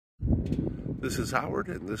This is Howard,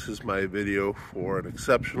 and this is my video for an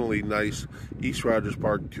exceptionally nice East Rogers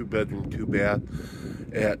Park 2-bedroom,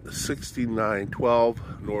 2-bath at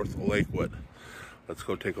 6912 North Lakewood. Let's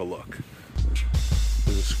go take a look.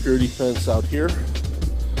 There's a security fence out here.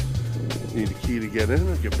 You need a key to get in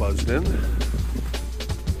or get buzzed in.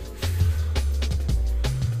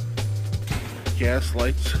 Gas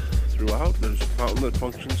lights throughout. There's a fountain that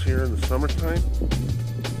functions here in the summertime.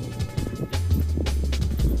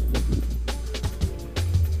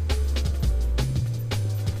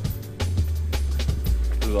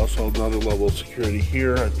 There's also another level of security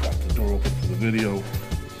here. I've got the door open for the video.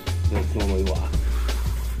 It's normally locked.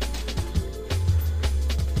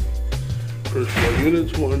 First floor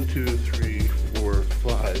units, 1, 2, 3, 4,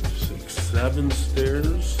 5, 6, 7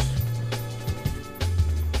 stairs.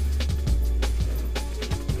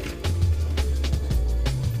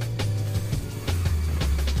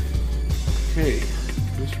 Okay,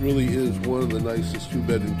 this really is one of the nicest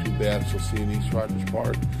 2-bedroom, 2-baths you'll see in East Rogers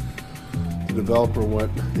Park. The developer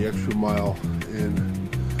went the extra mile in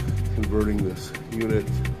converting this unit.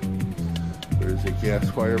 There's a gas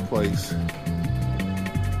fireplace,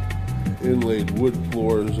 inlaid wood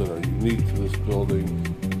floors that are unique to this building,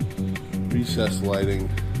 recessed lighting,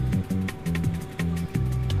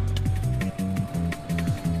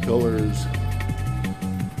 pillars,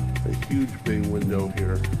 a huge bay window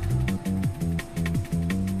here.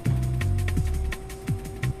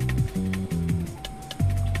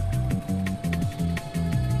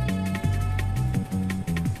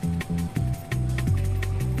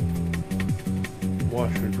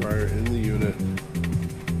 Washer and dryer in the unit.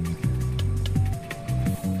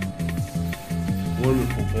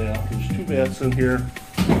 Wonderful bath. There's 2 baths in here.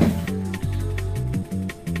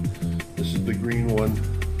 This is the green one.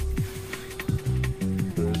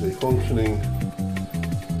 There's a functioning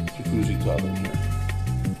jacuzzi tub in here.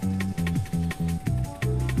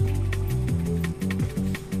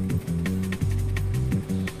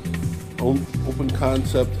 Open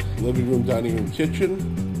concept living room, dining room,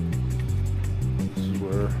 kitchen.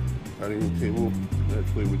 Dining room table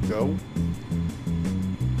naturally would go.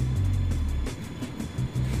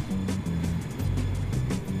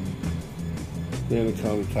 Granite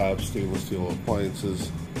countertops, stainless steel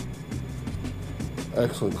appliances,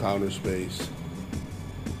 excellent counter space,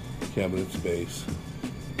 cabinet space.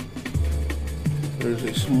 There's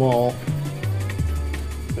a small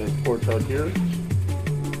porch out here.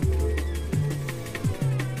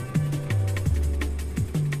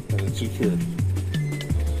 And it's secured.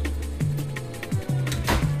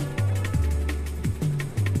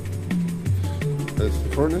 That's the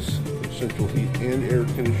furnace, central heat and air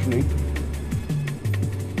conditioning.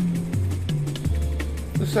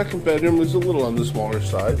 The second bedroom is a little on the smaller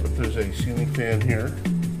side, but there's a ceiling fan here.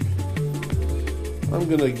 I'm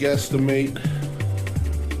going to guesstimate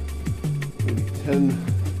maybe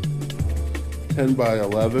 10 by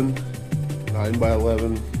 11, 9 by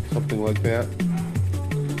 11, something like that.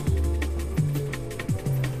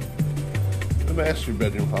 The master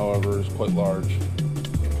bedroom, however, is quite large,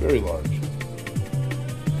 very large.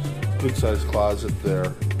 Good sized closet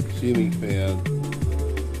there, ceiling fan,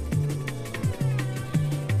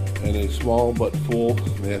 and a small but full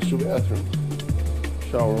master bathroom.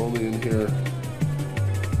 Shower only in here,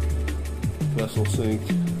 vessel sink.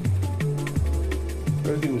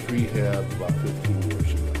 Everything was rehabbed about 15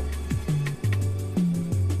 years ago.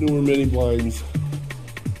 Newer mini blinds,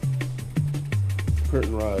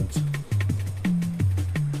 curtain rods.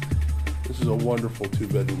 This is a wonderful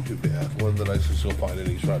 2-bedroom, 2-bath, one of the nicest you'll find in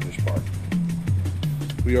East Rogers Park.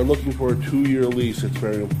 We are looking for a 2-year lease. It's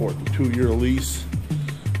very important. 2-year lease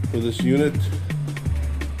for this unit.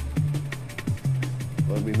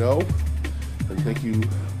 Let me know. And thank you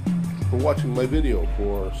for watching my video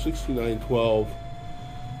for 6912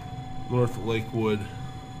 North Lakewood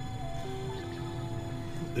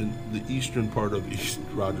in the eastern part of East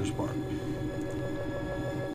Rogers Park.